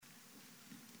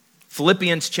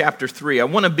Philippians chapter 3. I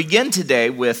want to begin today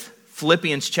with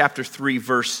Philippians chapter 3,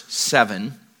 verse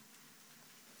 7.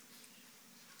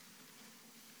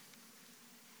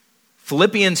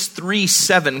 Philippians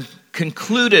 3:7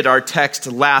 concluded our text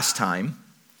last time.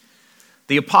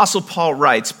 The Apostle Paul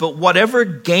writes, "But whatever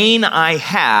gain I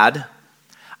had,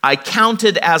 I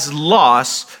counted as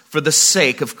loss for the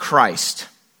sake of Christ."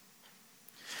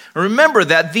 Remember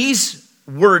that these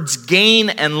words gain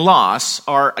and loss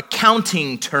are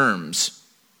accounting terms.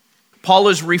 Paul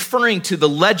is referring to the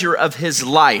ledger of his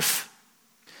life,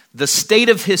 the state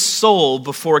of his soul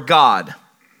before God.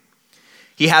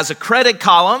 He has a credit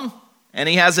column and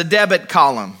he has a debit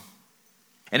column.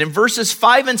 And in verses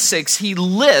 5 and 6, he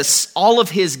lists all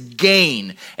of his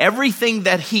gain, everything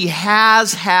that he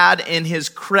has had in his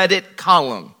credit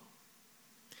column.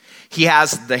 He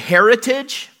has the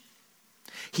heritage,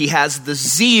 he has the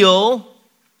zeal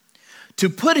to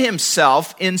put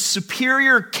himself in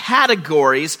superior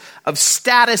categories of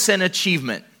status and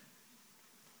achievement.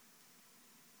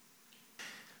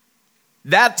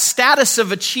 That status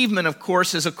of achievement, of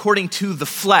course, is according to the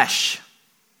flesh.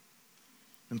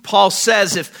 And Paul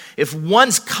says, if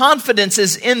one's confidence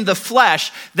is in the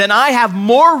flesh, then I have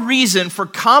more reason for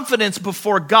confidence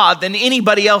before God than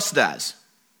anybody else does.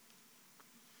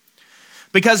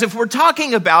 Because if we're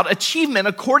talking about achievement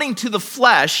according to the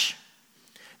flesh,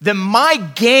 then my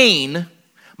gain,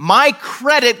 my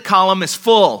credit column is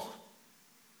full.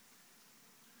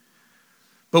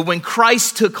 But when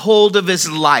Christ took hold of his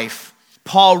life,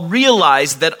 Paul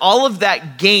realized that all of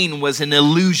that gain was an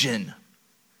illusion.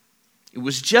 It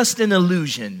was just an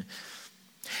illusion.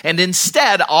 And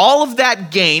instead, all of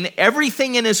that gain,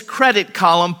 everything in his credit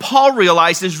column, Paul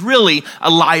realized is really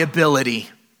a liability.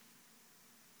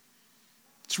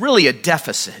 It's really a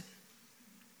deficit.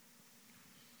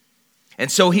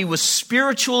 And so he was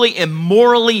spiritually and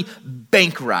morally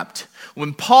bankrupt.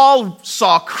 When Paul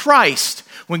saw Christ,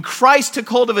 when Christ took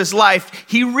hold of his life,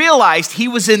 he realized he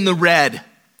was in the red.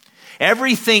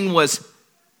 Everything was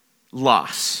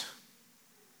loss.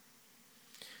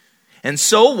 And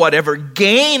so whatever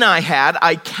gain I had,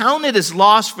 I counted as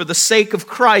loss for the sake of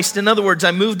Christ. In other words,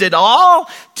 I moved it all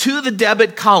to the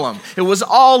debit column. It was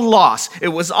all loss. It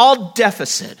was all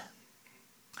deficit.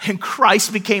 And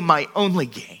Christ became my only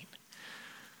gain.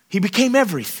 He became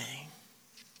everything.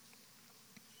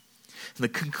 The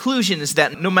conclusion is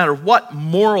that no matter what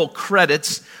moral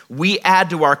credits we add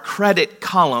to our credit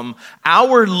column,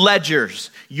 our ledgers,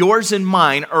 yours and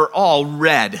mine, are all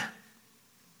red.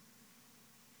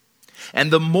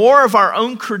 And the more of our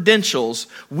own credentials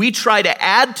we try to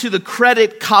add to the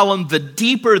credit column, the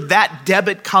deeper that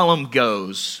debit column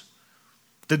goes,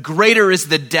 the greater is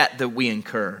the debt that we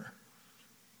incur.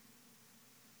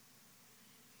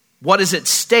 What is at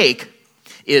stake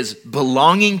is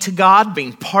belonging to God,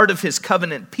 being part of his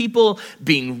covenant people,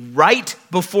 being right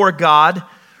before God,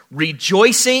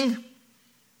 rejoicing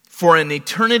for an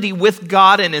eternity with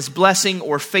God and his blessing,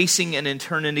 or facing an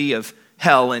eternity of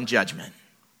hell and judgment.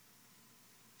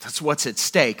 That's what's at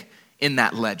stake in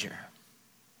that ledger.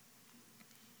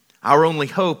 Our only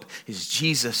hope is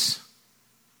Jesus.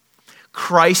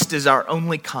 Christ is our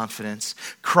only confidence.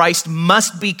 Christ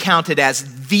must be counted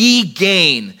as the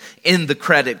gain in the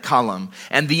credit column,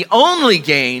 and the only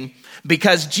gain,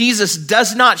 because Jesus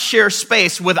does not share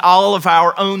space with all of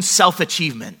our own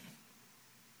self-achievement.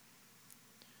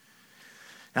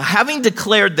 Now, having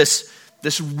declared this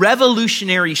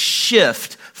revolutionary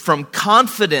shift from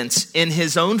confidence in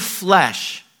his own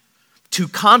flesh to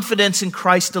confidence in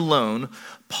Christ alone,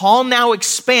 Paul now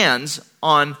expands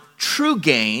on true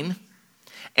gain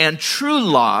and true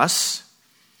loss,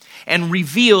 and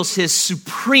reveals his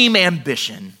supreme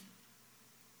ambition.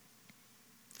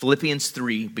 Philippians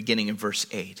 3, beginning in verse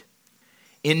 8.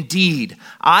 "Indeed,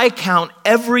 I count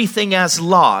everything as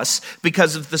loss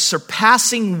because of the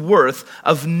surpassing worth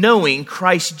of knowing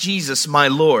Christ Jesus my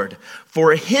Lord.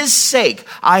 For his sake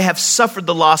I have suffered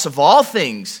the loss of all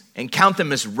things and count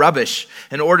them as rubbish,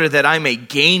 in order that I may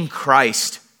gain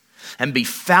Christ and be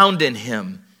found in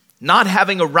him, not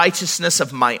having a righteousness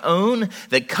of my own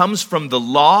that comes from the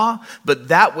law, but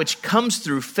that which comes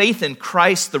through faith in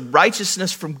Christ, the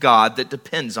righteousness from God that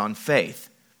depends on faith.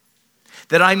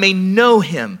 That I may know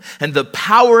him and the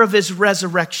power of his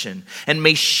resurrection, and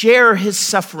may share his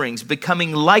sufferings,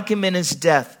 becoming like him in his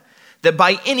death, that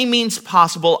by any means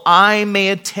possible I may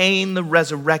attain the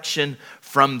resurrection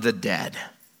from the dead."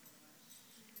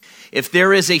 If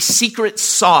there is a secret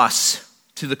sauce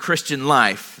to the Christian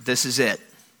life, this is it.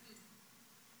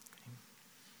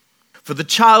 For the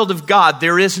child of God,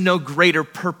 there is no greater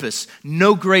purpose,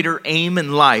 no greater aim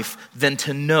in life than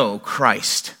to know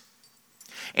Christ.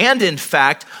 And in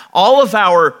fact, all of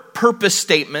our purpose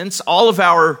statements, all of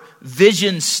our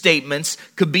vision statements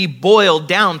could be boiled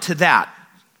down to that.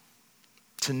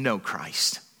 To know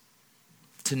Christ.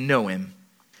 To know him.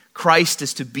 Christ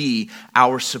is to be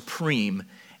our supreme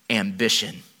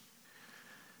ambition.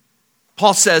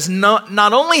 Paul says,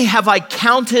 not only have I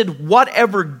counted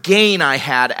whatever gain I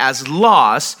had as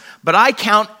loss, but I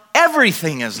count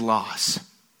everything as loss.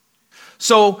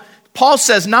 So Paul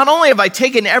says, not only have I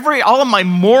taken all of my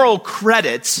moral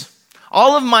credits,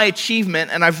 all of my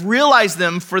achievement, and I've realized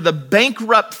them for the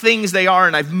bankrupt things they are,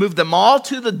 and I've moved them all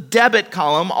to the debit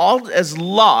column, all as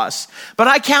loss, but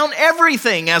I count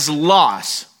everything as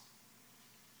loss.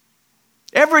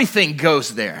 Everything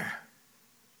goes there.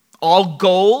 All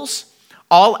goals,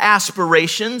 all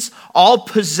aspirations, all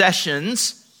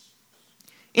possessions,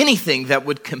 anything that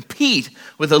would compete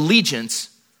with allegiance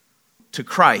to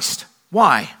Christ.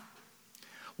 Why?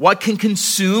 What can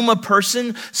consume a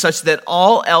person such that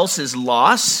all else is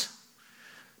loss?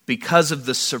 Because of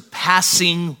the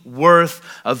surpassing worth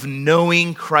of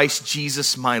knowing Christ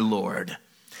Jesus my Lord.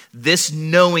 This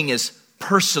knowing is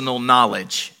personal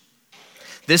knowledge.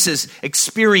 This is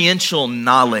experiential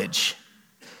knowledge.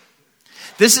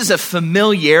 This is a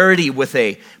familiarity with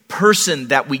a person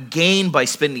that we gain by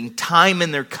spending time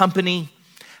in their company,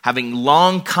 having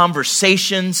long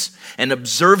conversations, and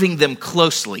observing them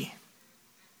closely.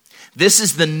 This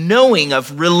is the knowing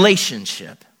of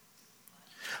relationship.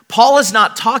 Paul is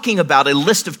not talking about a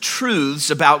list of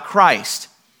truths about Christ.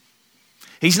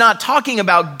 He's not talking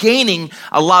about gaining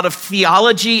a lot of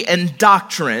theology and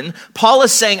doctrine. Paul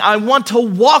is saying, I want to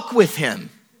walk with him.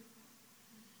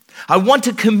 I want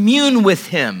to commune with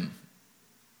him.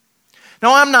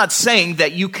 Now, I'm not saying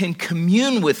that you can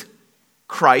commune with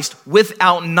Christ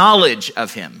without knowledge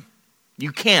of him.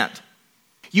 You can't.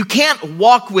 You can't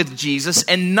walk with Jesus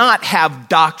and not have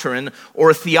doctrine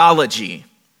or theology.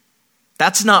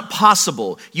 That's not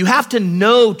possible. You have to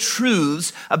know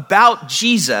truths about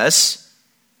Jesus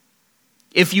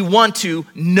if you want to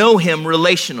know him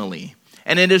relationally.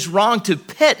 And it is wrong to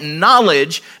pit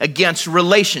knowledge against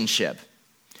relationship.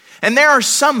 And there are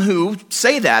some who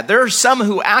say that. There are some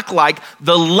who act like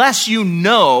the less you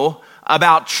know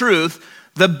about truth,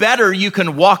 the better you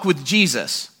can walk with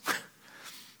Jesus.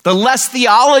 The less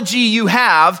theology you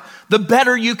have, the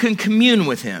better you can commune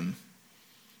with him.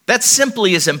 That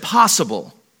simply is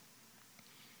impossible.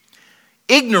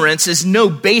 Ignorance is no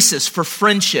basis for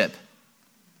friendship.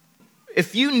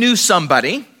 If you knew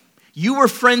somebody, you were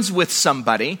friends with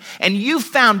somebody, and you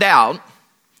found out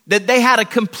that they had a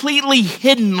completely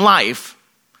hidden life,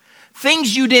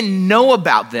 things you didn't know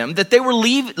about them, that they were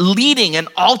leading an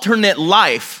alternate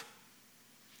life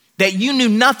that you knew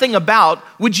nothing about,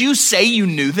 would you say you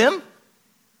knew them?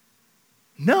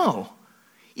 No.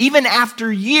 Even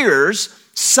after years,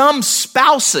 some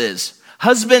spouses,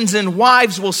 husbands and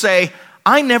wives will say,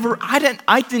 I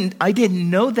didn't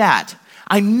know that.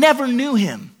 I never knew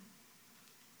him.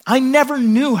 I never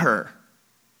knew her.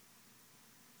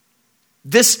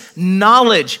 This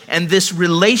knowledge and this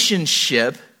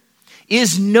relationship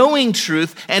is knowing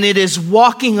truth, and it is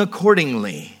walking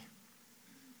accordingly.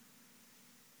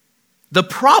 The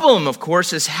problem, of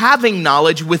course, is having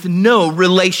knowledge with no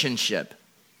relationship.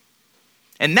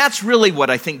 And that's really what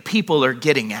I think people are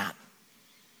getting at.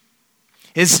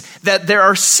 Is that there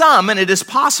are some, and it is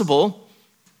possible,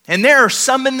 and there are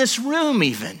some in this room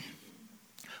even,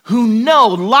 who know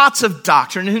lots of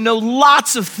doctrine, who know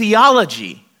lots of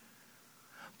theology,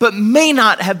 but may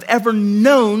not have ever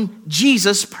known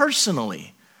Jesus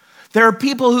personally. There are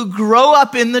people who grow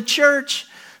up in the church,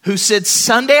 who sit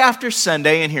Sunday after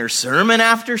Sunday and hear sermon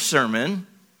after sermon.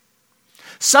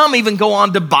 Some even go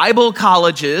on to Bible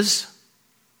colleges,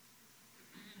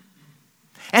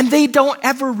 and they don't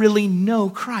ever really know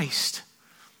Christ.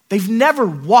 They've never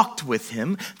walked with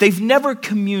him. They've never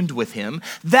communed with him.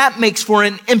 That makes for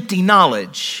an empty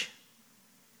knowledge.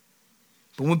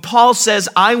 But when Paul says,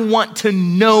 I want to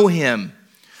know him,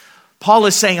 Paul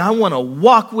is saying, I want to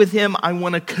walk with him. I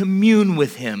want to commune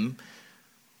with him.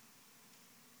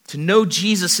 To know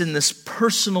Jesus in this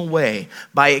personal way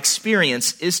by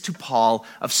experience is to Paul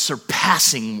of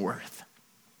surpassing worth.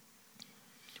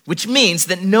 Which means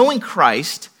that knowing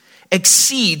Christ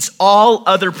exceeds all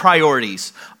other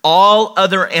priorities, all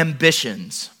other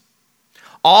ambitions.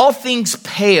 All things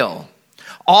pale.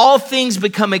 All things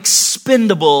become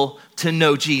expendable to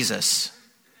know Jesus.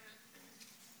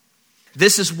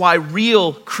 This is why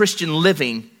real Christian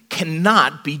living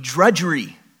cannot be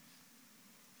drudgery.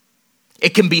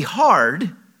 It can be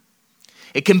hard,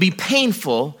 it can be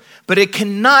painful, but it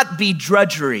cannot be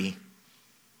drudgery.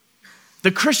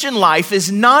 The Christian life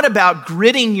is not about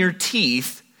gritting your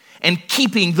teeth and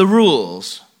keeping the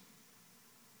rules.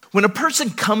 When a person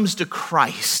comes to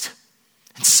Christ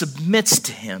and submits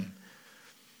to him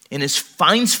and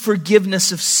finds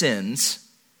forgiveness of sins,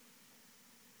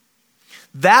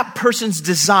 that person's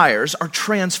desires are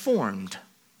transformed.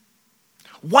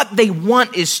 What they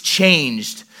want is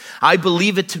changed. I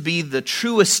believe it to be the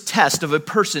truest test of a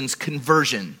person's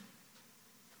conversion.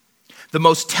 The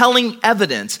most telling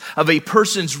evidence of a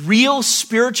person's real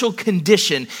spiritual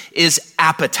condition is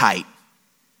appetite.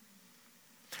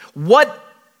 What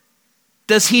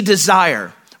does he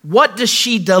desire? What does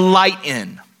she delight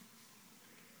in?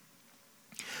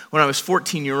 When I was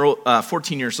 14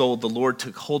 years old, the Lord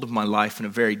took hold of my life in a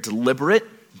very deliberate,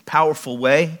 powerful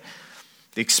way.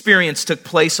 The experience took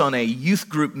place on a youth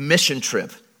group mission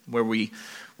trip where we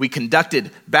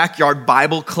conducted backyard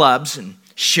Bible clubs and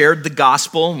shared the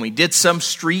gospel, and we did some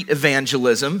street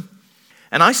evangelism,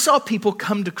 and I saw people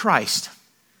come to Christ.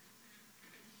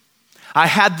 I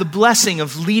had the blessing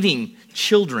of leading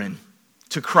children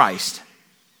to Christ.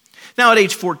 Now at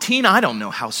age 14, I don't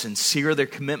know how sincere their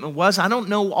commitment was. I don't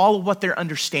know all of what their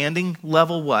understanding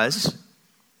level was,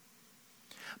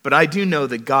 but I do know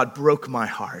that God broke my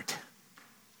heart.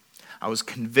 I was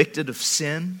convicted of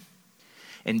sin,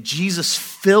 and Jesus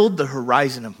filled the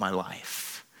horizon of my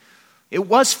life. It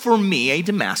was for me a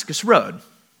Damascus road.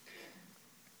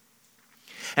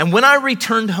 And when I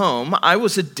returned home, I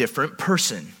was a different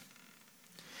person.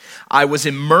 I was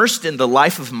immersed in the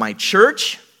life of my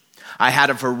church. I had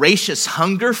a voracious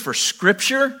hunger for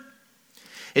Scripture.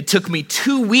 It took me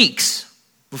 2 weeks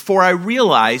before I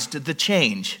realized the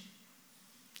change.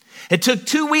 It took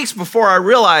 2 weeks before I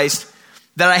realized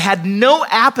that I had no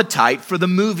appetite for the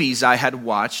movies I had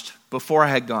watched before I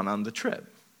had gone on the trip.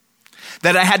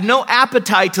 That I had no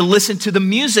appetite to listen to the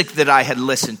music that I had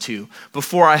listened to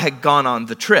before I had gone on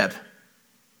the trip.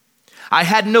 I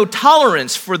had no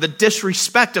tolerance for the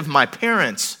disrespect of my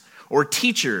parents or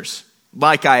teachers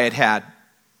like I had had.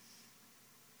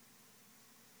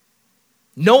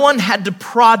 No one had to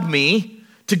prod me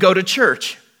to go to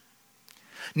church.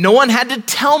 No one had to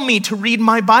tell me to read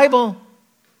my Bible.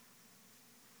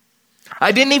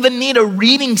 I didn't even need a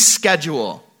reading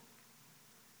schedule.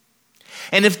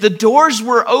 And if the doors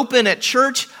were open at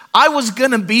church, I was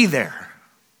going to be there.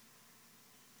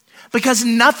 Because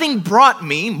nothing brought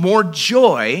me more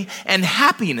joy and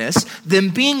happiness than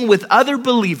being with other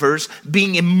believers,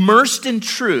 being immersed in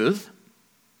truth.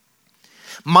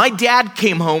 My dad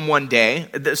came home one day,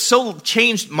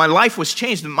 my life was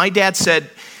changed. And my dad said,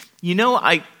 you know,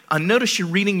 I noticed you're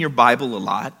reading your Bible a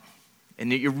lot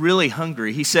and that you're really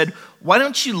hungry. He said, why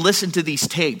don't you listen to these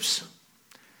tapes?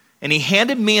 And he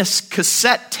handed me a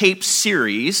cassette tape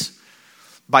series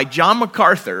by John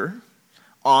MacArthur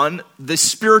on the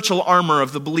spiritual armor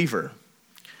of the believer.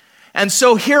 And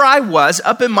so here I was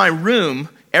up in my room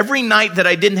every night that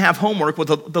I didn't have homework with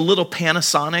the little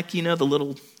Panasonic,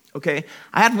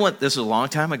 I had one, this was a long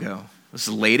time ago. This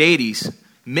is the late 80s,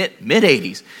 mid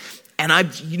 80s. And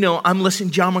I'm listening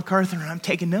to John MacArthur and I'm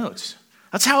taking notes.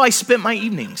 That's how I spent my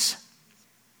evenings.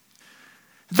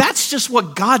 That's just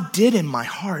what God did in my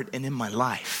heart and in my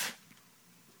life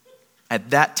at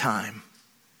that time.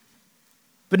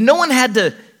 But no one had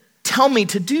to tell me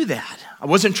to do that. I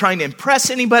wasn't trying to impress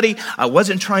anybody. I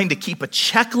wasn't trying to keep a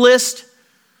checklist,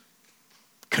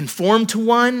 conform to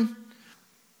one.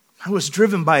 I was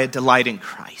driven by a delight in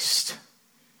Christ.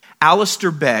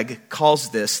 Alistair Begg calls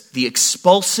this the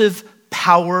expulsive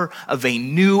power of a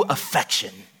new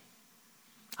affection.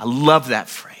 I love that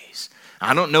phrase.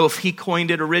 I don't know if he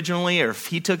coined it originally or if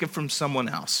he took it from someone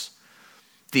else.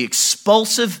 The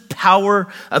expulsive power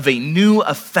of a new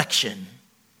affection.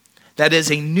 That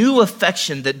is a new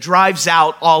affection that drives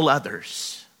out all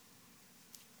others.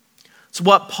 It's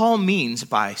what Paul means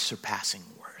by surpassing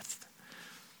worth.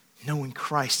 Knowing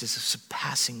Christ is of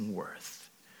surpassing worth.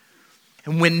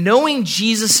 And when knowing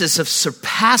Jesus is of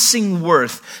surpassing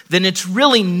worth, then it's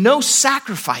really no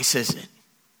sacrifice, is it?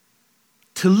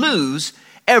 To lose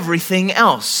everything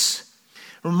else.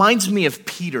 It reminds me of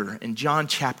Peter in John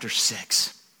chapter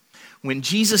 6. When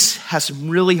Jesus has some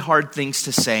really hard things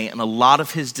to say, and a lot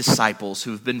of his disciples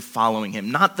who have been following him,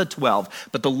 not the 12,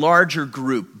 but the larger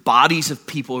group, bodies of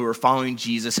people who are following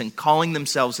Jesus and calling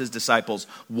themselves his disciples,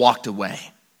 walked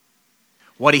away.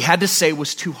 What he had to say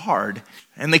was too hard,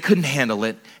 and they couldn't handle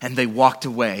it, and they walked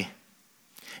away.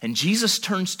 And Jesus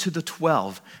turns to the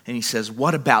 12, and he says,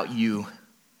 what about you?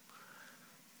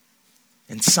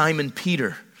 And Simon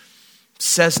Peter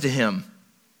says to him,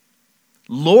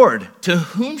 Lord, to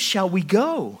whom shall we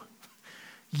go?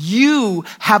 You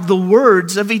have the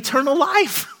words of eternal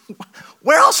life.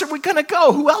 Where else are we going to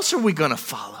go? Who else are we going to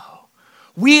follow?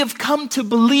 We have come to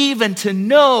believe and to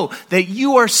know that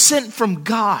you are sent from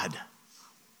God.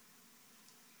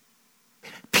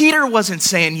 Peter wasn't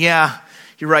saying, yeah,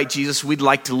 you're right, Jesus, we'd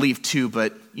like to leave too,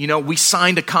 but we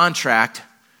signed a contract.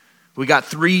 We got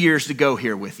 3 years to go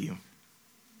here with you.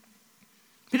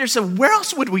 Peter said, where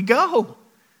else would we go?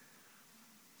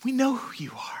 We know who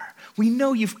you are. We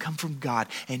know you've come from God,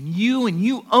 and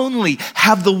you only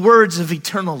have the words of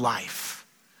eternal life.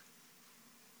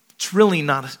 It's really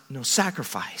no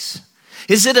sacrifice.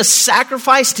 Is it a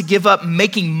sacrifice to give up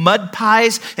making mud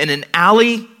pies in an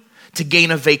alley to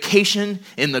gain a vacation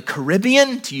in the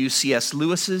Caribbean, to use C.S.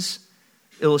 Lewis's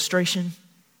illustration?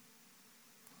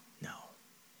 No.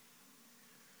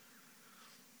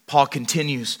 Paul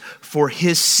continues, for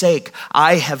his sake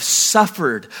I have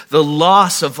suffered the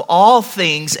loss of all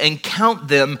things and count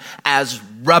them as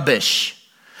rubbish.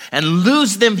 And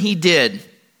lose them he did.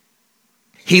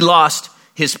 He lost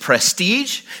his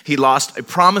prestige. He lost a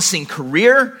promising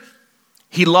career.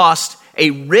 He lost a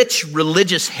rich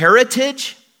religious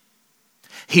heritage.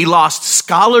 He lost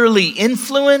scholarly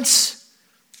influence.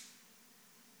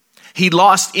 He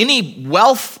lost any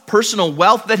wealth, personal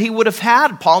wealth that he would have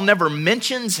had. Paul never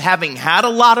mentions having had a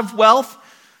lot of wealth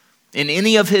in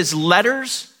any of his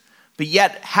letters. But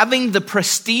yet, having the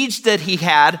prestige that he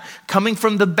had, coming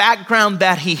from the background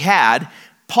that he had,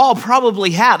 Paul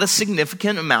probably had a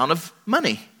significant amount of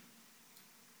money.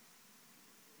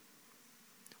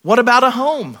 What about a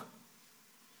home?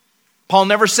 Paul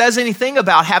never says anything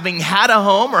about having had a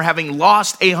home or having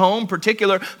lost a home in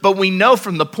particular, but we know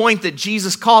from the point that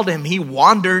Jesus called him, he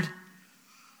wandered.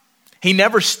 He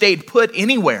never stayed put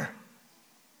anywhere.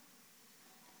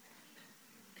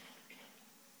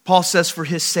 Paul says, for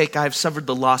his sake, I have suffered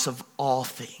the loss of all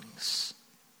things.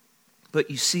 But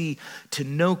you see, to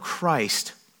know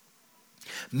Christ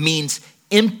means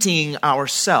emptying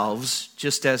ourselves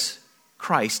just as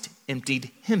Christ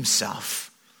emptied himself.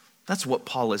 That's what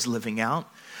Paul is living out.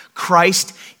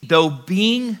 Christ, though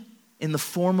being in the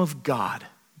form of God,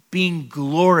 being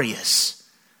glorious,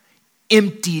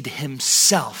 emptied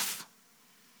himself.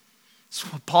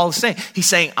 That's what Paul is saying. He's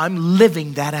saying, I'm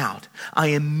living that out. I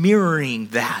am mirroring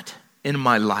that in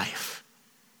my life.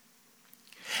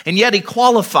 And yet he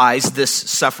qualifies this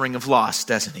suffering of loss,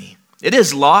 doesn't he? It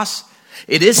is loss.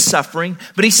 It is suffering.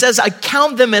 But he says, I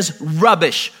count them as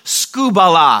rubbish,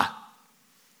 skubala.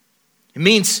 It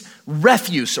means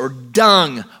refuse or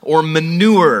dung or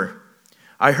manure.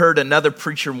 I heard another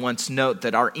preacher once note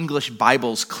that our English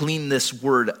Bibles clean this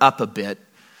word up a bit,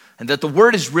 and that the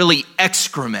word is really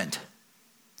excrement.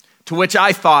 To which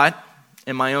I thought,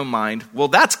 in my own mind, well,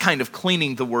 that's kind of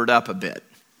cleaning the word up a bit.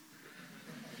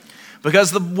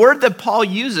 Because the word that Paul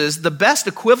uses, the best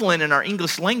equivalent in our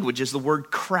English language is the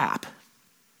word crap.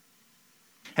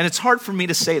 And it's hard for me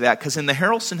to say that because in the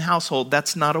Harrelson household,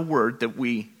 that's not a word that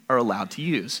we are allowed to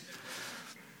use.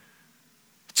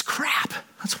 It's crap.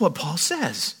 That's what Paul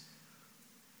says.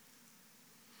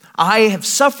 I have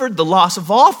suffered the loss of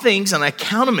all things and I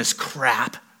count them as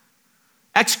crap.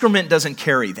 Excrement doesn't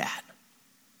carry that.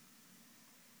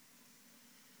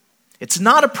 It's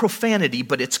not a profanity,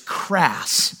 but it's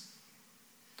crass.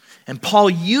 And Paul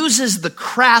uses the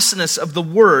crassness of the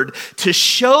word to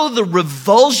show the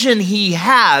revulsion he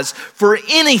has for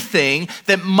anything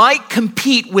that might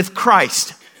compete with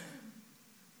Christ.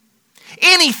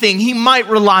 Anything he might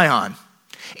rely on.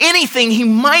 Anything he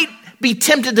might be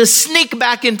tempted to sneak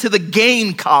back into the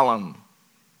gain column.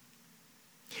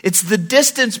 It's the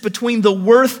distance between the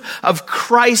worth of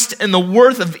Christ and the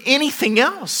worth of anything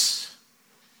else.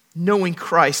 Knowing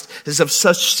Christ is of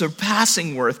such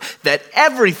surpassing worth that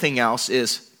everything else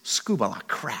is skubala,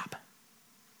 crap.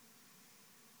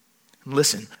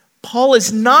 Listen, Paul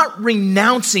is not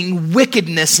renouncing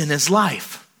wickedness in his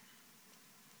life.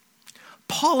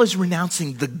 Paul is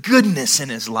renouncing the goodness in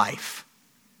his life.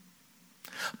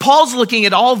 Paul's looking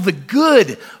at all the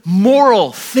good,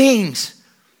 moral things.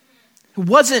 It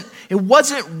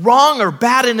wasn't wrong or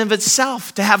bad in of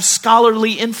itself to have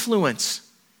scholarly influence,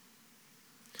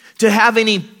 to have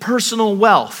any personal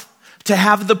wealth, to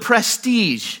have the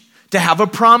prestige, to have a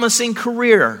promising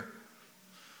career.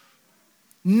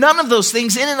 None of those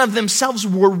things in and of themselves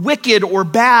were wicked or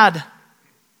bad.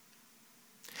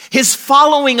 His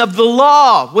following of the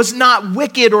law was not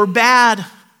wicked or bad.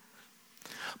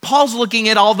 Paul's looking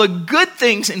at all the good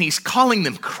things and he's calling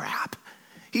them crap.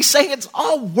 He's saying it's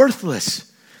all worthless.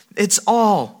 It's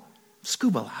all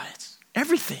skubala. It's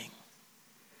everything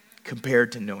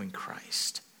compared to knowing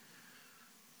Christ.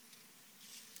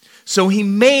 So he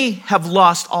may have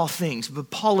lost all things,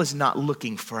 but Paul is not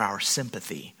looking for our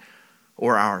sympathy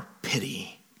or our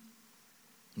pity.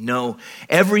 No,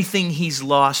 everything he's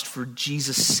lost for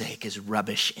Jesus' sake is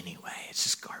rubbish anyway. It's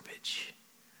just garbage.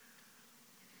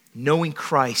 Knowing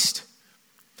Christ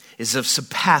is of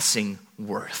surpassing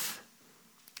worth.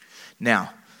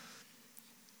 Now,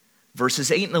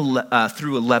 verses 8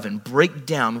 through 11 break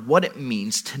down what it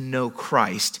means to know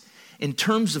Christ in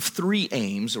terms of three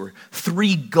aims or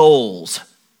three goals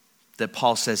that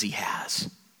Paul says he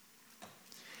has.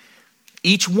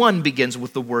 Each one begins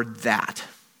with the word that.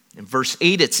 In verse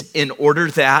 8, it's in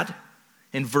order that.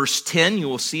 In verse 10, you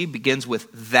will see, it begins with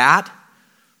that.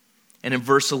 And in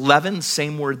verse 11,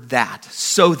 same word that,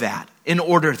 so that, in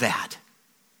order that.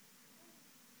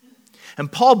 And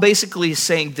Paul basically is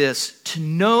saying this: to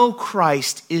know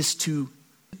Christ is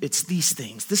it's these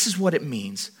things. This is what it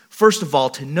means. First of all,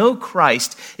 to know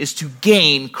Christ is to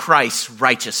gain Christ's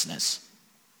righteousness.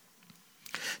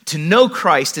 To know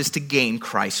Christ is to gain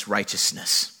Christ's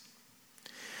righteousness.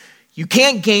 You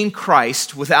can't gain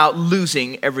Christ without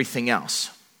losing everything else.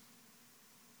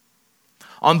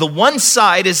 On the one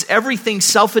side is everything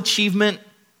self-achievement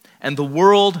and the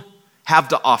world have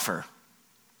to offer.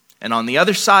 And on the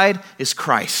other side is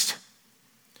Christ.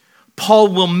 Paul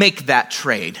will make that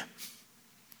trade.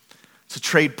 It's a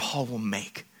trade Paul will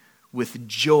make with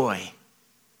joy.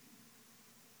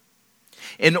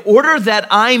 In order that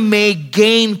I may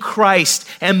gain Christ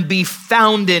and be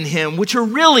found in him, which are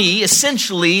really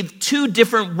essentially two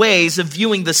different ways of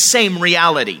viewing the same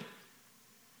reality.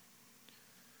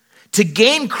 To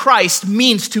gain Christ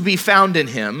means to be found in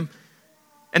him,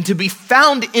 and to be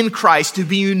found in Christ, to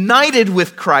be united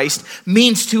with Christ,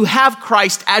 means to have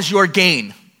Christ as your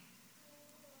gain.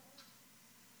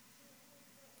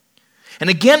 And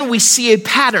again, we see a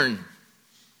pattern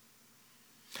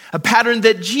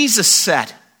that Jesus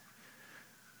set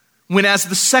when, as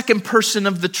the second person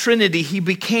of the Trinity, he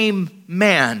became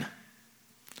man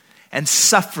and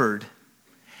suffered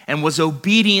and was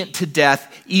obedient to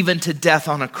death, even to death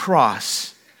on a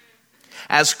cross.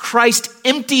 As Christ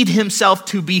emptied himself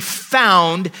to be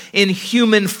found in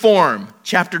human form.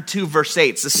 Chapter 2, verse 8.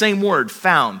 It's the same word,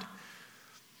 found.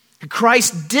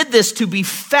 Christ did this to be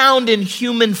found in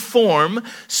human form,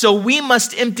 so we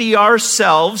must empty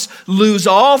ourselves, lose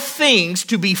all things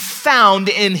to be found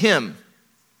in him.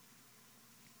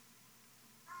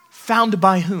 Found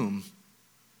by whom?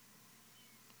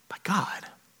 By God.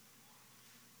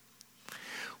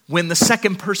 When the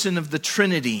second person of the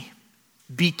Trinity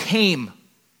became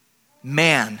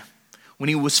man, when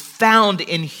he was found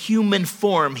in human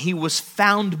form, he was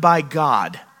found by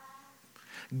God.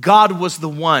 God was the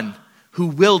one who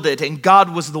willed it, and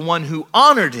God was the one who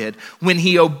honored it. When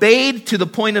he obeyed to the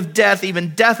point of death,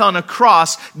 even death on a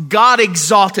cross, God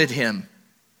exalted him.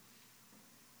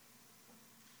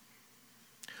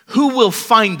 Who will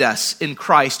find us in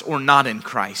Christ or not in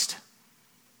Christ?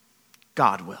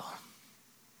 God will.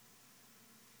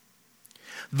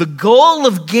 The goal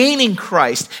of gaining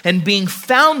Christ and being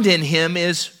found in him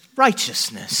is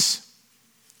righteousness.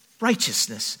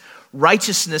 Righteousness.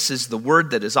 Righteousness is the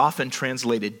word that is often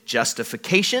translated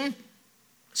justification.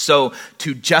 So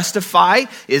to justify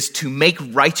is to make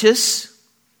righteous.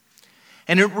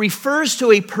 And it refers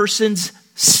to a person's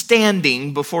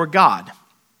standing before God.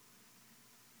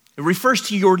 It refers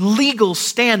to your legal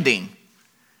standing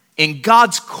in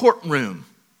God's courtroom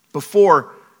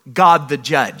before God the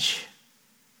judge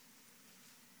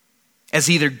as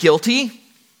either guilty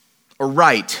or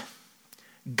right.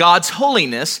 God's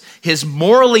holiness, his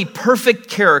morally perfect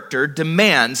character,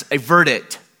 demands a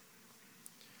verdict.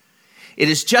 It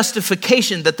is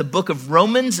justification that the book of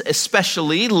Romans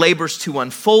especially labors to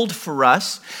unfold for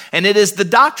us, and it is the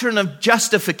doctrine of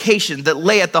justification that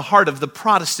lay at the heart of the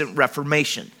Protestant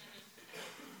Reformation.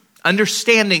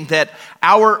 Understanding that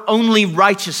our only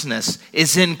righteousness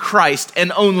is in Christ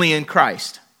and only in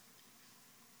Christ.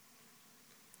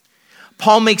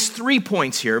 Paul makes 3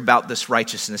 points here about this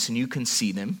righteousness, and you can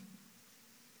see them.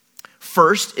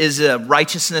 First is a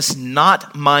righteousness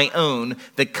not my own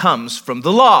that comes from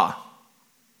the law.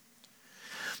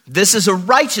 This is a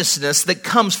righteousness that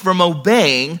comes from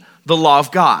obeying the law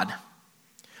of God.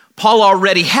 Paul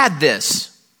already had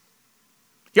this.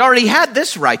 He already had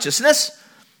this righteousness.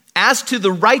 As to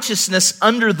the righteousness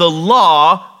under the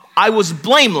law, I was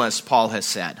blameless, Paul has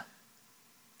said.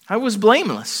 I was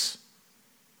blameless.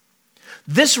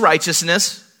 This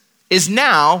righteousness is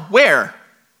now where?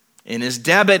 In his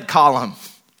debit column.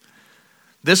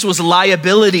 This was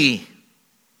liability.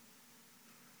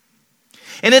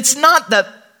 And it's not that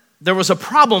there was a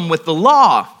problem with the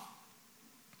law.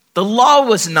 The law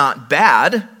was not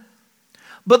bad,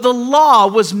 but the law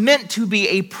was meant to be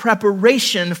a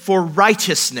preparation for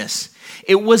righteousness.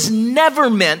 It was never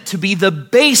meant to be the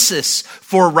basis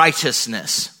for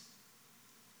righteousness.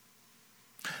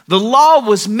 The law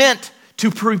was meant to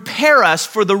prepare us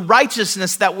for the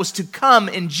righteousness that was to come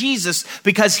in Jesus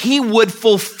because he would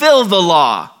fulfill the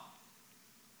law.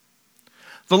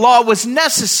 The law was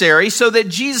necessary so that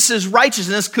Jesus'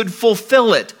 righteousness could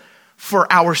fulfill it for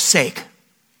our sake.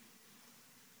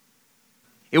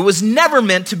 It was never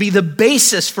meant to be the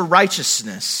basis for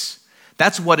righteousness.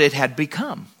 That's what it had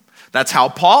become. That's how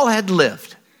Paul had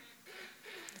lived.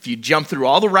 If you jump through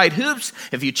all the right hoops,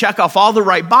 if you check off all the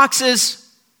right boxes,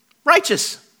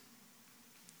 righteous.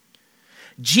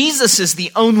 Jesus is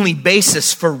the only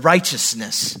basis for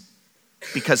righteousness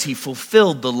because he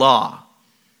fulfilled the law.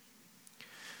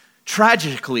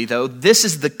 Tragically, though, this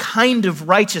is the kind of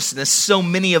righteousness so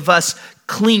many of us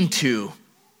cling to.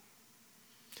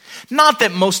 Not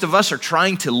that most of us are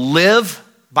trying to live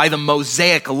by the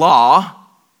Mosaic law,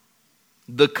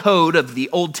 the code of the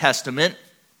Old Testament,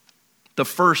 the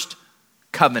first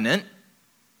covenant.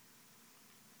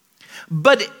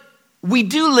 But we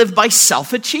do live by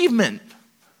self-achievement.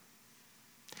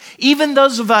 Even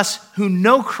those of us who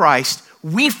know Christ,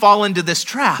 we fall into this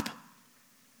trap.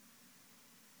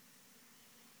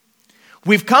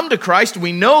 We've come to Christ.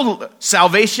 We know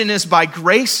salvation is by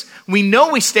grace. We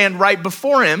know we stand right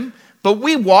before him, but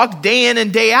we walk day in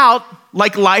and day out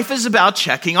like life is about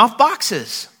checking off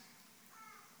boxes.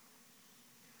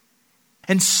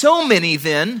 And so many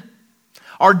then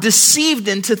are deceived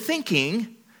into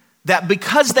thinking that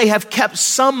because they have kept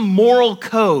some moral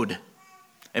code,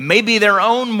 and maybe their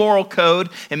own moral code,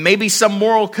 and maybe some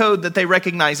moral code that they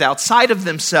recognize outside of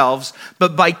themselves,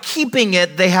 but by keeping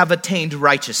it, they have attained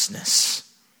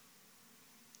righteousness.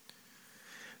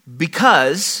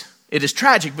 Because it is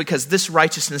tragic, because this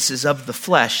righteousness is of the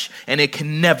flesh, and it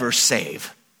can never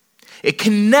save. It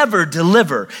can never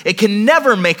deliver. It can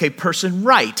never make a person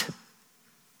right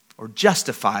or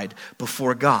justified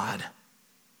before God.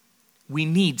 We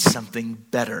need something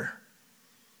better.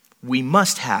 We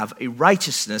must have a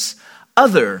righteousness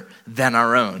other than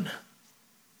our own.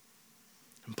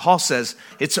 And Paul says,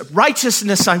 it's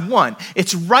righteousness I want.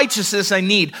 It's righteousness I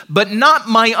need, but not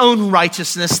my own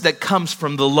righteousness that comes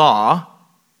from the law.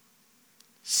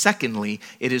 Secondly,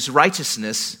 it is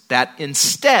righteousness that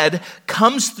instead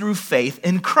comes through faith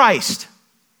in Christ.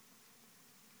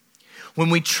 When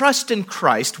we trust in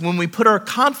Christ, when we put our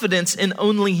confidence in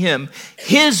only him,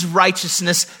 his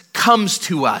righteousness comes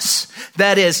to us.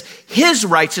 That is, his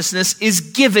righteousness is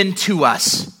given to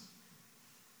us,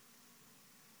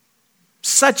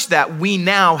 such that we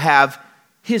now have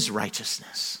his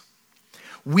righteousness.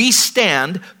 We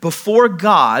stand before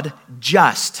God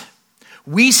just.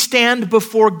 We stand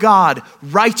before God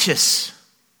righteous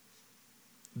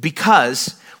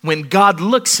because when God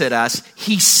looks at us,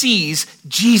 he sees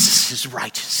Jesus'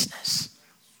 righteousness.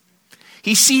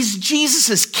 He sees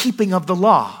Jesus' keeping of the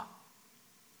law.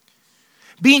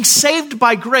 Being saved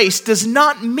by grace does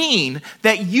not mean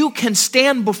that you can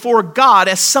stand before God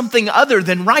as something other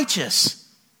than righteous.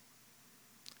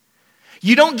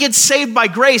 You don't get saved by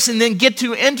grace and then get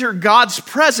to enter God's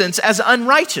presence as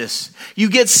unrighteous. You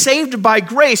get saved by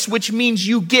grace, which means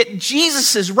you get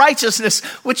Jesus' righteousness,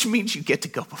 which means you get to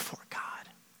go before God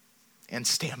and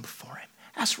stand before him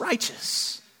as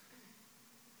righteous.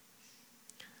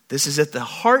 This is at the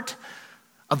heart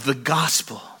of the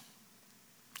gospel.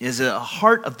 It is at the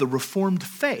heart of the Reformed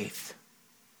faith.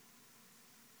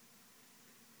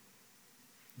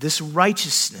 This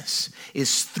righteousness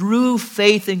is through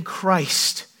faith in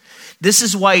Christ. This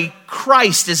is why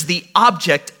Christ is the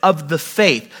object of the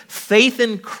faith. Faith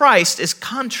in Christ is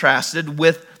contrasted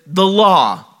with the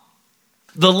law.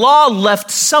 The law left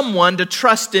someone to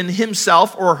trust in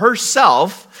himself or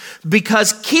herself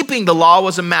because keeping the law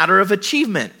was a matter of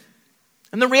achievement.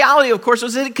 And the reality, of course,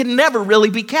 was that it could never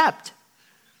really be kept.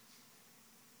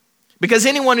 Because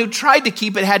anyone who tried to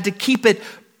keep it had to keep it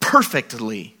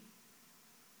perfectly.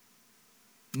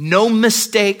 No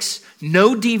mistakes,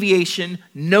 no deviation,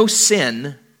 no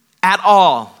sin at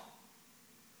all.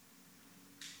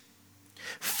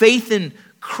 Faith in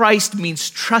Christ means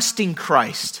trusting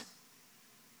Christ.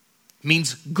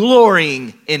 Means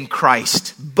glorying in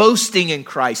Christ, boasting in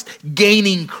Christ,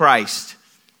 gaining Christ.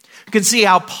 You can see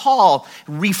how Paul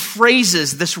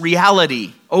rephrases this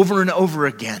reality over and over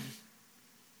again.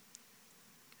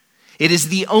 It is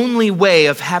the only way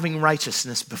of having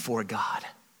righteousness before God.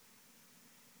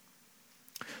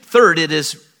 Third, it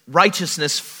is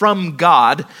righteousness from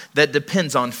God that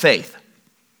depends on faith.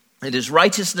 It is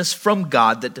righteousness from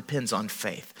God that depends on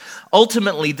faith.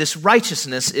 Ultimately, this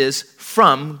righteousness is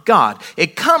from God.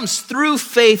 It comes through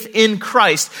faith in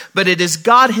Christ, but it is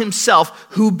God himself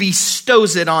who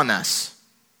bestows it on us.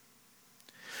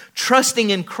 Trusting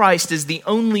in Christ is the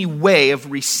only way of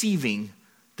receiving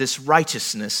this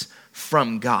righteousness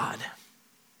from God.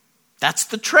 That's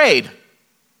the trade.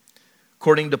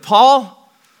 According to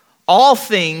Paul, all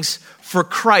things for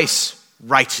Christ's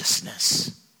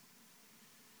righteousness.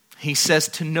 He says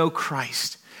to know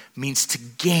Christ means to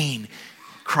gain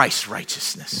Christ's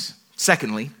righteousness.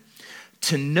 Secondly,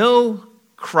 to know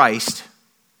Christ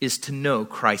is to know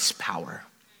Christ's power.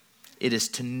 It is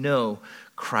to know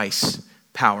Christ's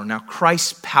power. Now,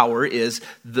 Christ's power is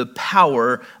the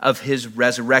power of his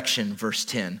resurrection, verse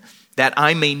 10. That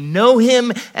I may know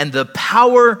him and the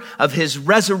power of his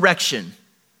resurrection.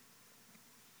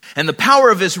 And the power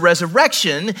of his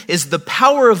resurrection is the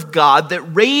power of God that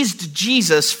raised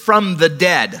Jesus from the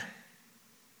dead.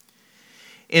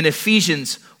 In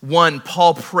Ephesians 1,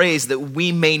 Paul prays that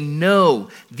we may know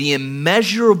the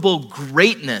immeasurable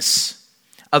greatness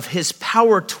of his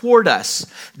power toward us,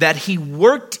 that he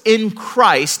worked in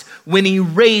Christ when he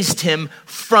raised him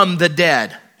from the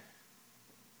dead.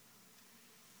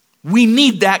 We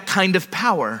need that kind of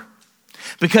power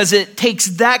because it takes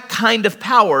that kind of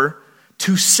power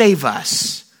to save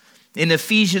us. In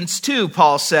Ephesians 2,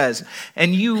 Paul says,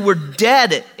 and you were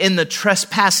dead in the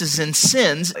trespasses and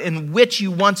sins in which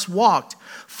you once walked,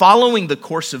 following the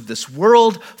course of this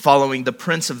world, following the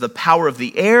prince of the power of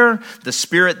the air, the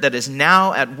spirit that is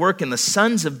now at work in the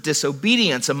sons of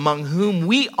disobedience, among whom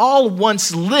we all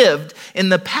once lived in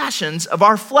the passions of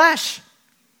our flesh,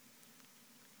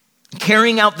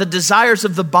 carrying out the desires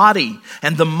of the body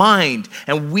and the mind,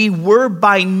 and we were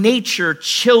by nature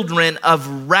children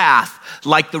of wrath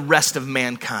like the rest of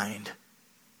mankind.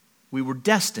 We were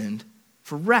destined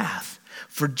for wrath,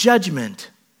 for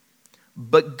judgment.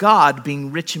 But God,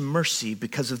 being rich in mercy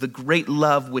because of the great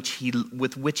love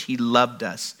with which he loved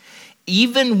us,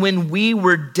 even when we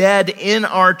were dead in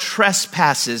our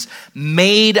trespasses,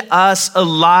 made us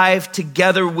alive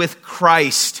together with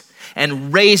Christ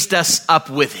and raised us up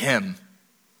with him.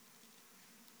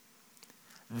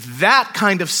 That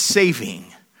kind of saving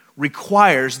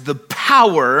requires the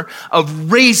power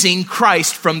of raising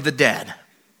Christ from the dead.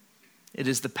 It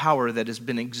is the power that has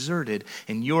been exerted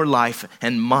in your life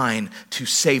and mine to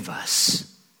save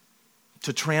us,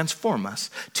 to transform us,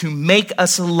 to make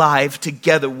us alive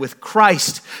together with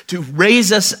Christ, to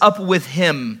raise us up with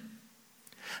him.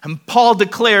 And Paul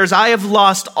declares, I have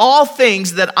lost all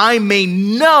things that I may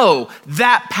know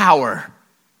that power.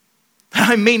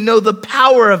 That I may know the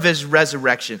power of his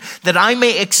resurrection. That I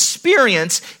may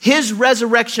experience his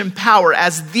resurrection power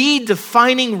as the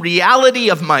defining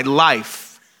reality of my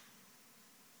life.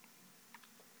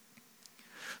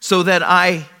 So that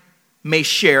I may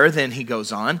share, then he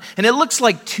goes on. And it looks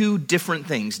like two different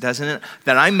things, doesn't it?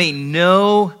 That I may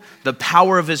know the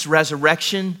power of his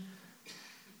resurrection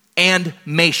and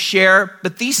may share,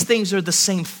 but these things are the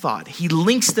same thought. He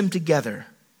links them together.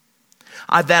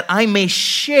 That I may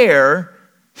share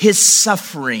his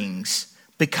sufferings,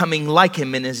 becoming like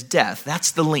him in his death.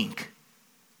 That's the link.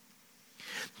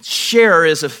 Share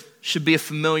should be a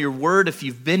familiar word if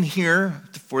you've been here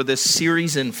for this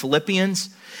series in Philippians.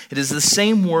 It is the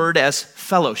same word as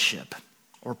fellowship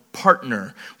or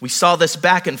partner. We saw this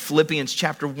back in Philippians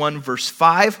chapter 1, verse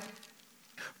 5.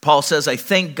 Paul says, I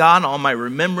thank God all my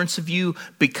remembrance of you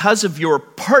because of your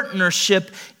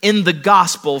partnership in the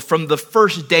gospel from the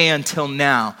first day until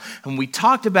now. And we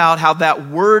talked about how that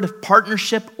word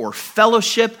partnership or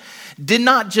fellowship did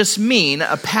not just mean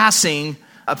a passing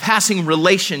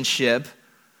relationship,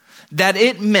 that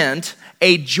it meant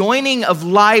a joining of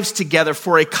lives together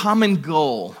for a common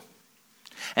goal.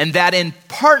 And that in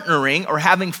partnering or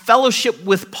having fellowship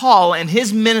with Paul and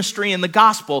his ministry in the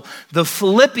gospel, the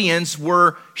Philippians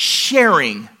were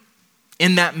sharing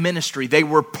in that ministry. They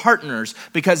were partners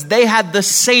because they had the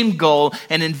same goal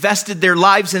and invested their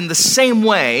lives in the same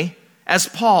way as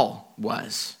Paul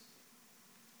was.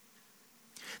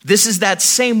 This is that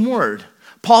same word.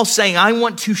 Paul saying, I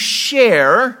want to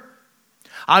share,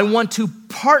 I want to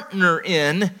partner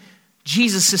in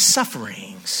Jesus'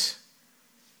 sufferings.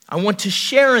 I want to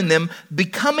share in them,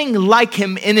 becoming like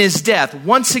him in his death.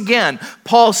 Once again,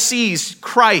 Paul sees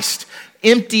Christ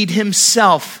emptied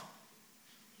himself,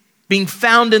 being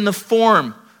found in the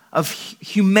form of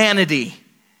humanity,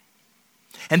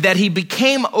 and that he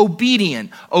became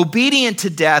obedient to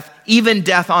death, even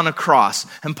death on a cross.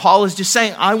 And Paul is just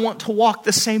saying, I want to walk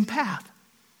the same path.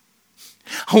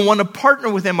 I want to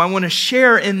partner with him. I want to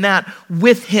share in that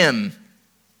with him.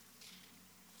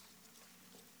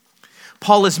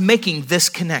 Paul is making this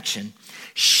connection.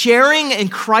 Sharing in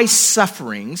Christ's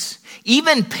sufferings,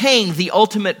 even paying the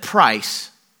ultimate price,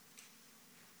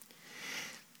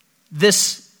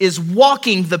 this is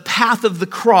walking the path of the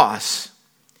cross.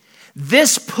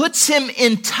 This puts him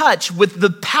in touch with the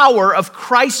power of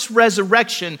Christ's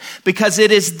resurrection, because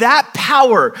it is that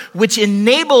power which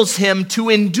enables him to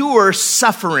endure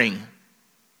suffering,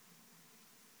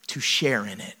 to share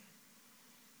in it,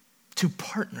 to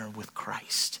partner with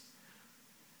Christ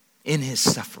in his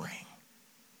suffering.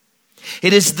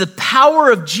 It is the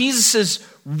power of Jesus'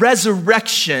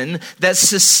 resurrection that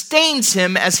sustains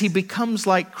him as he becomes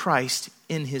like Christ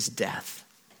in his death.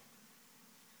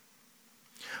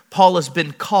 Paul has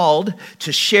been called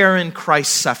to share in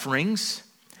Christ's sufferings,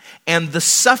 and the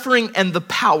suffering and the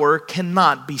power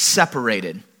cannot be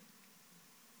separated.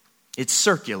 It's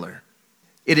circular.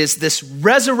 It is this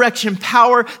resurrection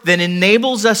power that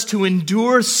enables us to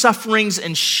endure sufferings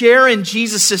and share in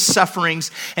Jesus' sufferings.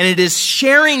 And it is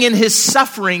sharing in his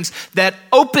sufferings that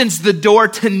opens the door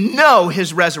to know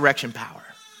his resurrection power.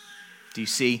 Do you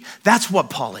see? That's what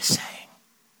Paul is saying.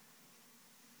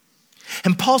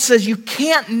 And Paul says you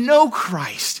can't know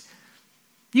Christ.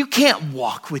 You can't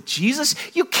walk with Jesus.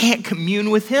 You can't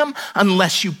commune with him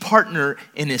unless you partner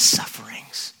in his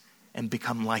sufferings and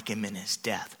become like him in his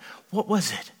death. What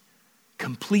was it?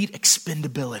 Complete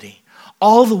expendability.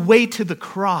 All the way to the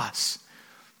cross.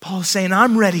 Paul is saying,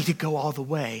 I'm ready to go all the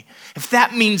way. If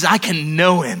that means I can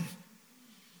know him.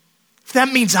 If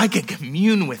that means I can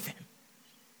commune with him.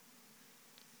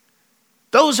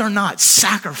 Those are not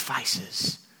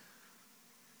sacrifices.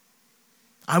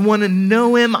 I want to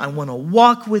know him. I want to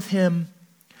walk with him.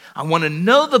 I want to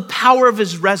know the power of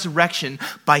his resurrection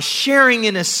by sharing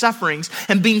in his sufferings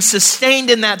and being sustained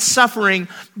in that suffering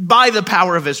by the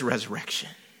power of his resurrection.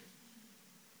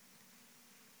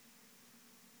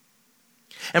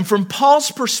 And from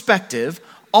Paul's perspective,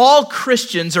 all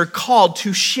Christians are called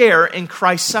to share in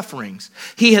Christ's sufferings.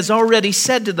 He has already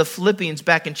said to the Philippians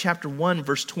back in chapter 1,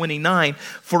 verse 29,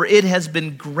 for it has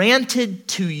been granted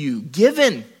to you,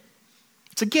 given.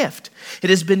 It's a gift. It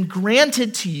has been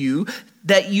granted to you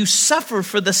that you suffer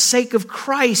for the sake of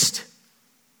Christ.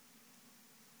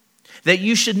 That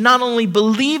you should not only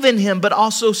believe in him, but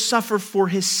also suffer for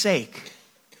his sake.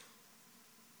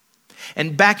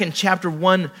 And back in chapter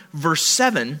 1, verse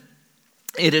 7,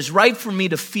 it is right for me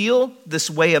to feel this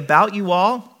way about you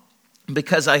all,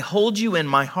 because I hold you in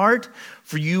my heart,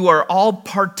 for you are all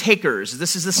partakers.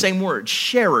 This is the same word,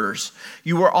 sharers.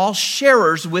 You are all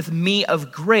sharers with me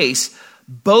of grace,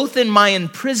 both in my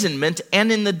imprisonment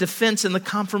and in the defense and the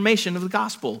confirmation of the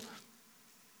gospel.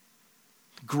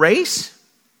 Grace?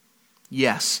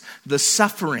 Yes. The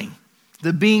suffering,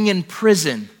 the being in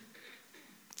prison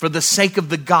for the sake of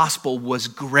the gospel was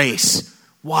grace.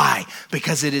 Why?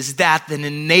 Because it is that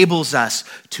enables us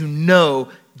to know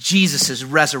Jesus'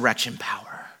 resurrection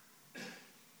power.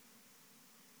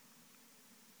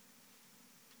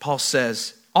 Paul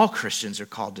says all Christians are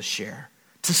called to share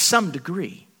to some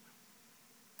degree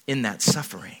in that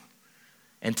suffering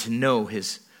and to know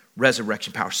his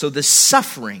resurrection power. So this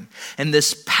suffering and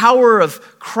this power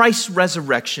of Christ's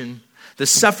resurrection, the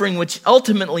suffering which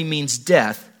ultimately means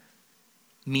death,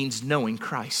 means knowing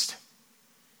Christ.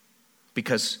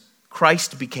 Because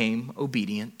Christ became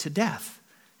obedient to death.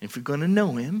 And if you're going to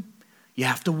know him, you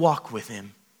have to walk with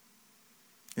him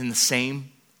in the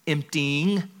same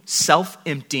emptying,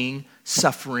 self-emptying,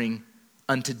 suffering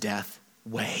unto death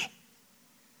way.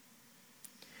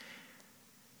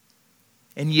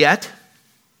 And yet,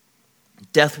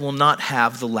 death will not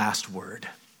have the last word.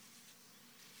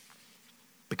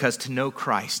 Because to know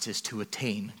Christ is to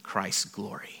attain Christ's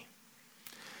glory.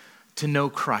 To know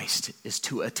Christ is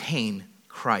to attain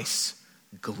Christ's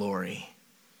glory.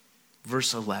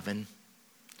 Verse 11,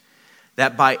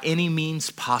 that by any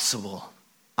means possible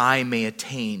I may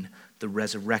attain the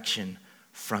resurrection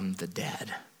from the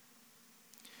dead.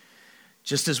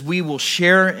 Just as we will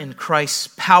share in Christ's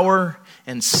power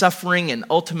and suffering and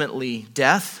ultimately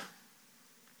death,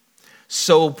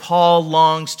 so Paul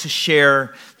longs to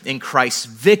share in Christ's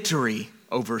victory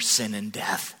over sin and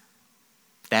death.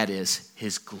 That is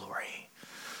his glory.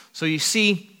 So you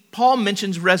see, Paul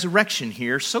mentions resurrection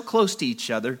here, so close to each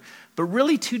other, but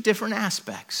really two different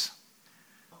aspects.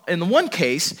 In the one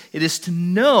case, it is to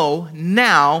know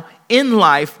now in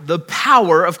life the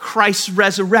power of Christ's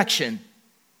resurrection.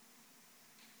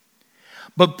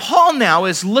 But Paul now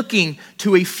is looking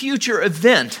to a future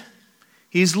event.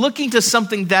 He's looking to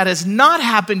something that has not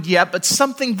happened yet, but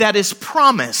something that is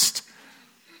promised.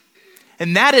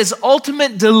 And that is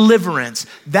ultimate deliverance.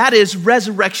 That is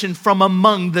resurrection from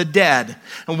among the dead.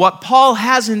 And what Paul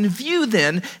has in view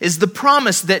then is the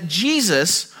promise that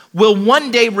Jesus will one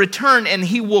day return and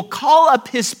he will call up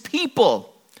his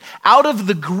people out of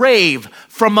the grave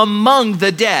from among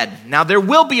the dead. Now there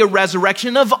will be a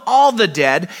resurrection of all the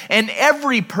dead, and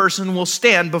every person will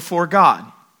stand before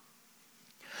God.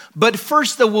 But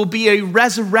first there will be a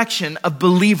resurrection of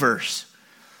believers.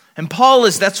 And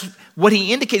that's what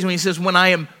he indicates when he says, when I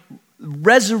am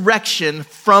resurrection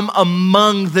from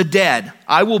among the dead,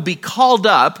 I will be called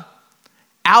up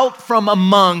out from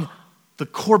among the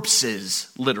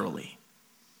corpses, literally,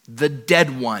 the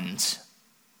dead ones.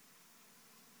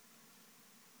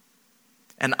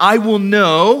 And I will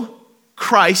know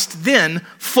Christ then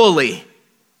fully.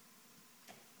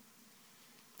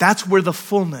 That's where the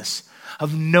fullness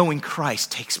of knowing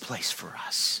Christ takes place for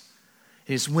us.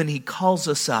 It is when he calls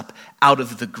us up out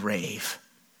of the grave.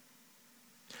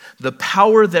 The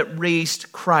power that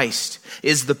raised Christ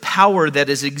is the power that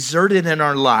is exerted in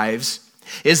our lives,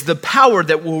 is the power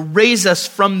that will raise us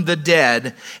from the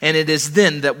dead, and it is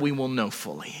then that we will know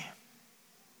fully.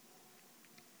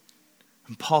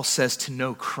 And Paul says to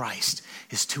know Christ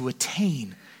is to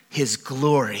attain his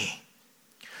glory.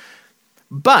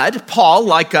 But Paul,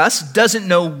 like us, doesn't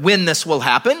know when this will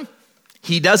happen.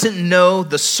 He doesn't know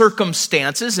the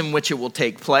circumstances in which it will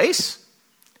take place.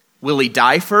 Will he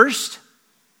die first?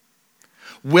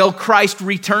 Will Christ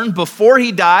return before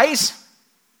he dies?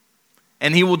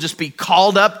 And he will just be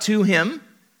called up to him?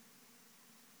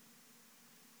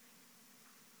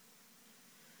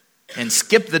 And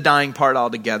skip the dying part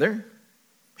altogether?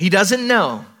 He doesn't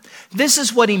know. This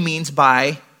is what he means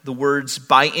by the words,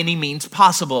 by any means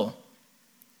possible.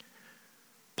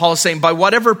 Paul is saying, by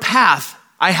whatever path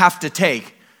I have to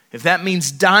take. If that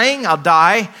means dying, I'll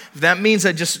die. If that means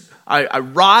I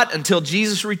rot until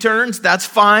Jesus returns, that's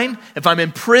fine. If I'm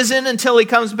in prison until he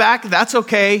comes back, that's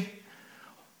okay.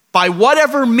 By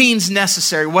whatever means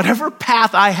necessary, whatever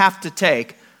path I have to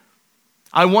take,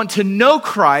 I want to know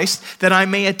Christ that I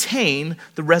may attain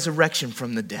the resurrection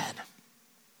from the dead.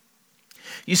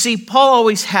 You see, Paul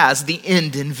always has the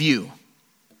end in view.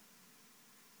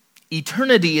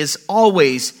 Eternity is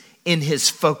always in his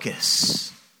focus.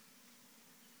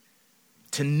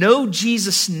 To know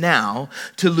Jesus now,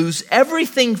 to lose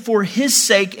everything for his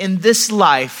sake in this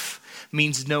life,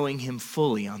 means knowing him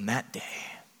fully on that day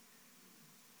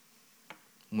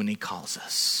when he calls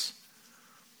us.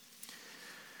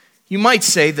 You might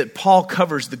say that Paul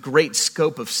covers the great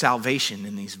scope of salvation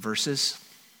in these verses.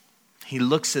 He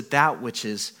looks at that which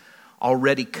is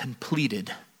already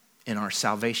completed in our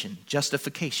salvation,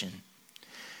 justification.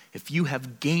 If you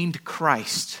have gained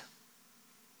Christ,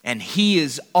 and he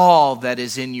is all that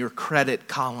is in your credit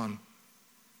column,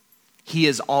 he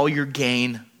is all your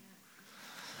gain,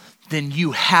 then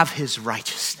you have his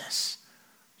righteousness.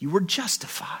 You were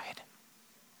justified.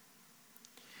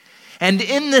 And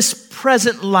in this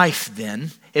present life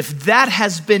then, if that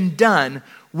has been done,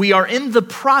 we are in the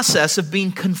process of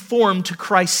being conformed to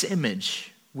Christ's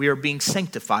image. We are being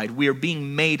sanctified. We are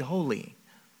being made holy.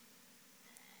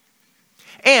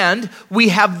 And we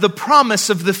have the promise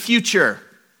of the future.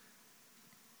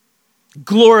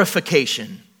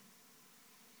 Glorification,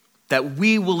 that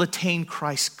we will attain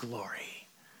Christ's glory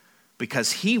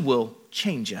because he will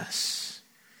change us.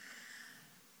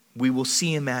 We will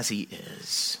see him as he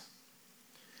is.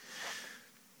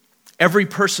 Every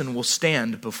person will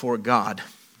stand before God.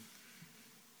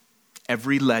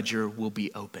 Every ledger will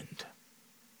be opened.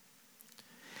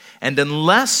 And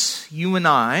unless you and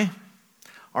I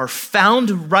are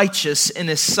found righteous in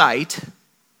his sight,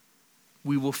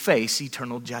 we will face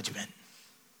eternal judgment.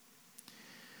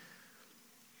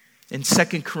 In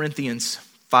 2 Corinthians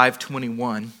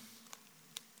 5:21,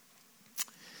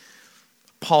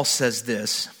 Paul says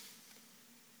this,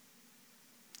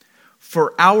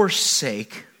 "For our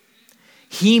sake,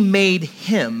 he made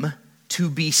him to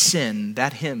be sin."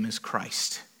 That him is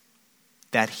Christ.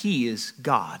 That he is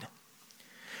God.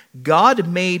 God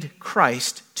made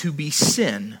Christ to be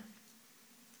sin,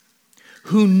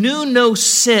 who knew no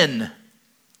sin,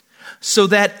 so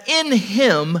that in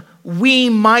him we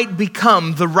might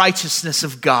become the righteousness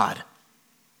of God.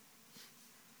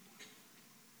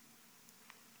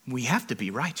 We have to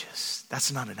be righteous.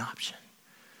 That's not an option.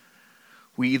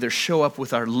 We either show up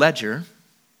with our ledger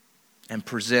and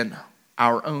present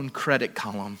our own credit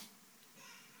column,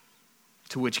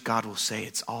 to which God will say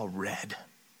it's all red.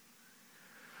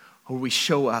 Or we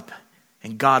show up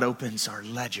and God opens our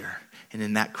ledger, and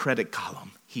in that credit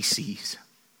column he sees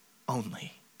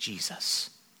only Jesus.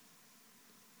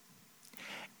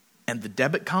 And the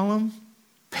debit column,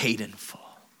 paid in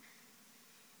full.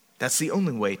 That's the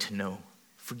only way to know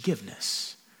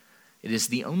forgiveness. It is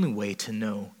the only way to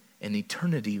know an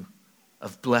eternity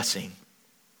of blessing.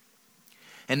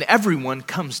 And everyone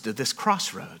comes to this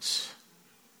crossroads.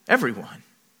 Everyone.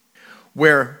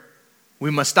 Where we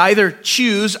must either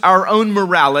choose our own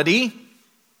morality,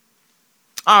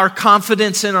 our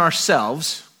confidence in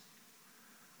ourselves,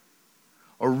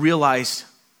 or realize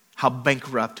how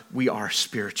bankrupt we are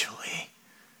spiritually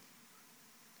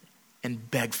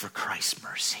and beg for Christ's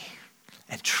mercy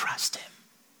and trust Him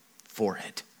for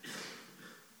it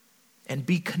and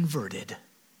be converted.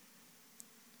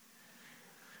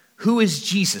 Who is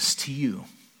Jesus to you?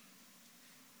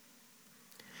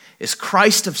 Is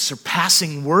Christ of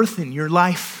surpassing worth in your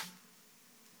life?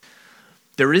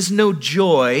 There is no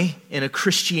joy in a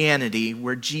Christianity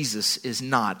where Jesus is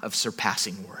not of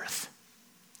surpassing worth.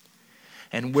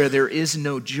 And where there is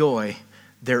no joy,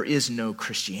 there is no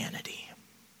Christianity.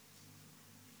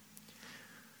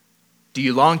 Do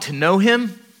you long to know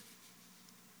Him?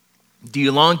 Do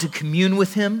you long to commune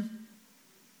with Him?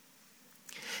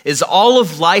 Is all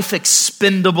of life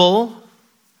expendable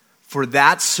for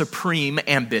that supreme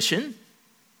ambition?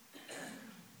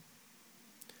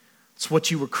 It's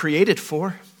what you were created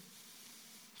for.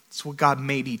 It's what God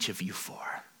made each of you for.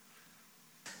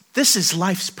 This is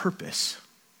life's purpose.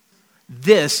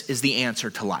 This is the answer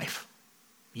to life.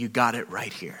 You got it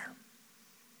right here.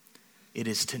 It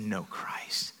is to know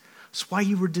Christ. It's why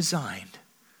you were designed.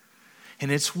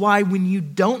 And it's why when you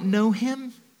don't know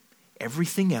Him,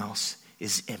 everything else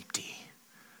is empty.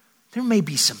 There may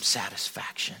be some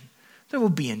satisfaction. There will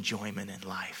be enjoyment in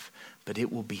life, but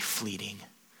it will be fleeting.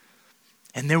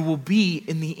 And there will be,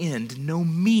 in the end, no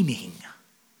meaning.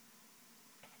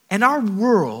 And our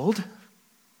world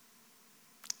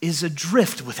is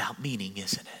adrift without meaning,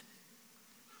 isn't it?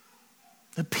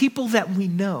 The people that we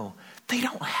know, they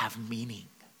don't have meaning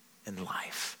in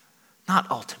life. Not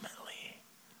ultimately.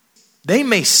 They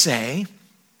may say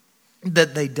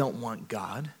that they don't want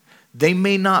God. They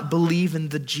may not believe in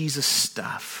the Jesus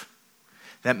stuff.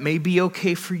 That may be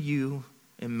okay for you.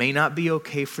 It may not be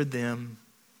okay for them.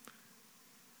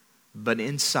 But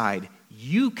inside,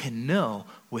 you can know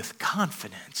with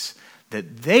confidence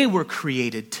that they were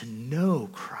created to know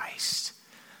Christ.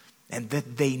 And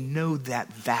that they know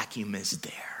that vacuum is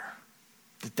there.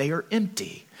 That they are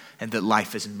empty. And that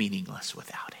life is meaningless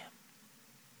without Him.